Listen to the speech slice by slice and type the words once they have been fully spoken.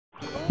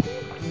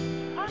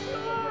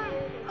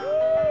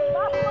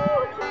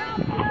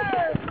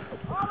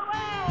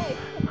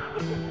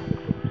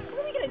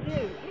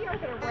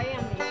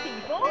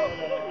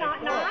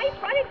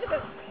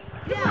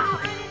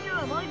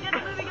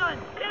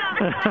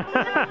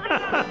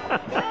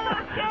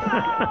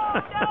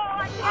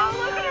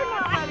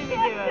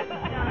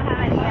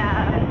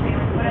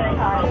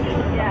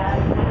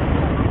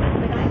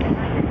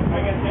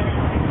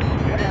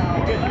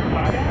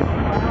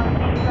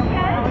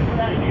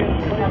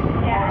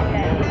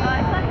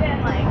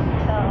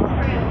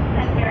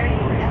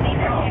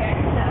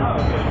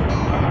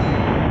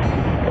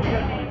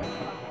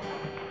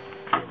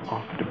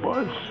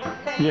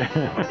Yeah,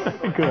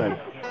 good.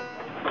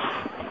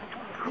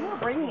 You're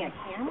bringing a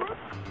camera?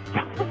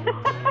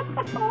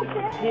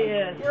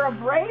 Yes. You're a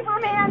braver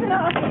man than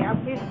I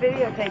am. He's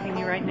videotaping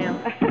you right now.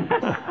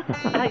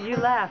 You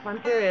laugh,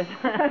 I'm serious.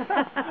 Knock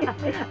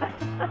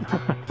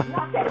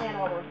that man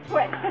over,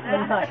 quick.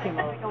 Knock him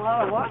over. A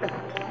lot of water.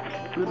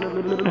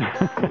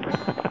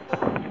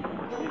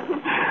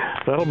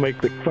 That'll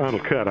make the final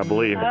cut, I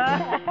believe.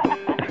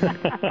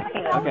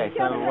 Okay,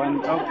 so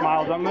when Oak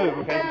smiles, don't move,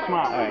 okay? Just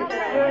smile. All right.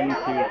 1,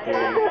 2,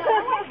 3.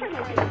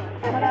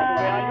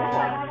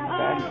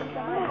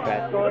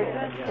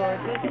 Gorgeous,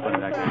 gorgeous. Keep on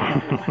back there.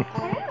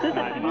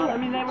 I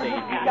mean, they were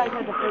just, you guys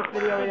had the first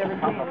video we ever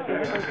seen. The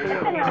first video.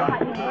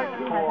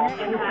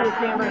 You see a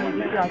camera and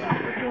you just like...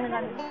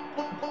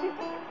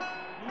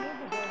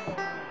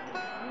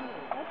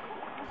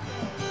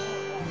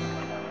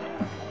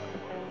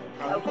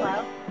 Oh,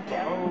 hello?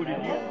 Oh,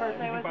 did you?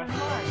 Birthday was in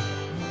March.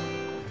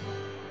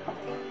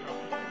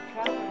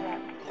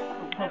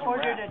 I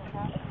ordered a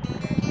truck.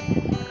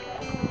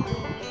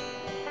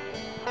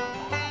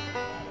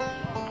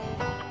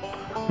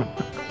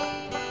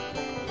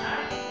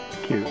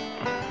 Cute.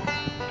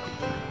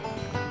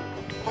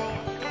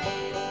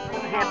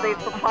 I'm happy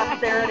for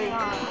posterity.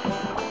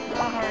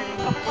 I'm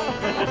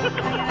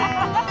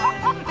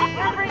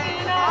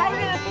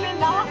going to spend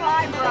not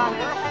my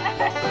brother.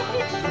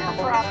 Your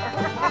brother.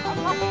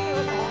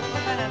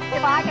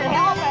 If I can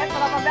help it,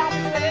 but I'm about to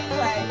do it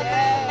anyway.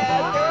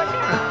 Yeah, do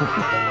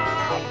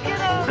it.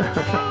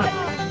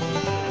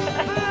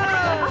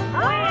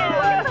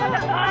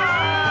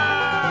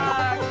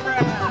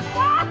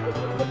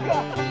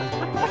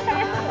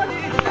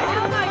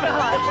 Oh my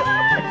gosh.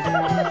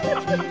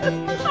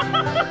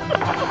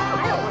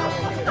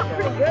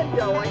 Pretty good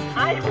going.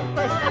 I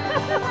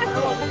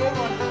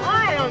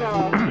don't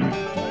know.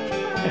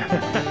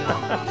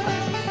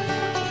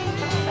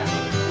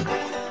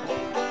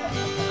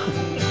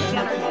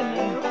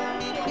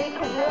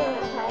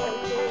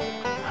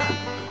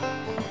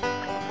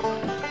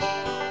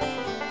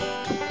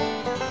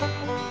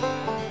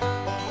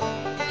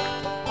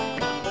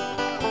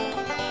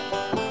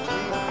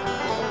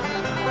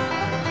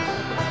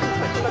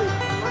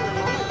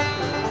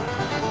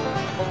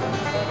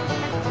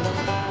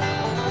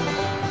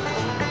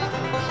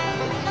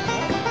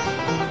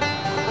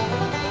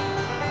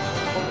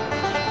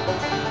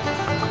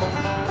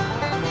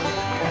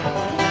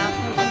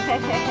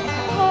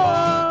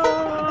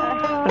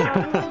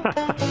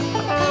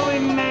 Oh, we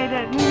made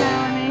it,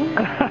 Melanie.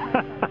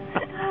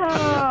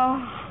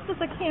 Oh, Is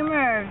this a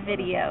camera or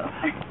video?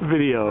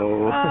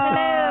 Video.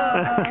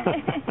 Hello.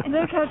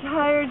 Look how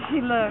tired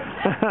she looks.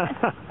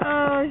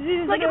 Oh,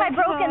 she's Look so at my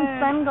broken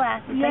tired.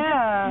 sunglasses. Yeah, They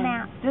just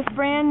snapped. just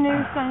brand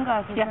new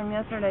sunglasses Yeah. from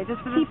yesterday,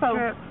 just for the Cheapo.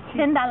 trip.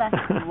 $10.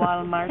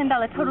 Walmart.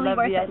 $10, totally Love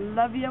worth ya. it.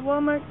 Love you,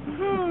 Walmart.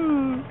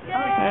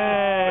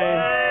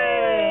 Hey.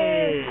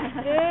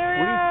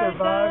 We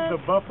survived the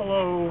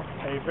Buffalo,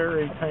 a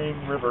very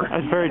tame river.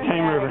 That's a very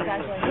tame river.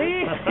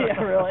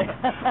 Yeah, really.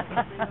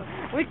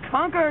 We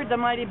conquered the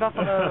mighty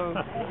buffalo.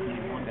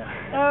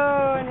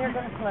 Oh, and here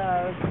comes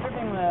clouds,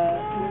 dripping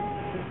wet.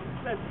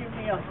 Let's give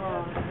me a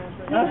hug.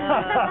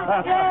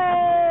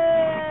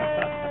 Yay!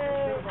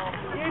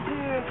 You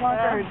two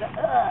conquered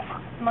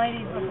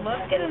mighty buffalo.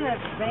 Let's get in that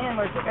van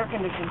where it's air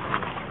conditioned.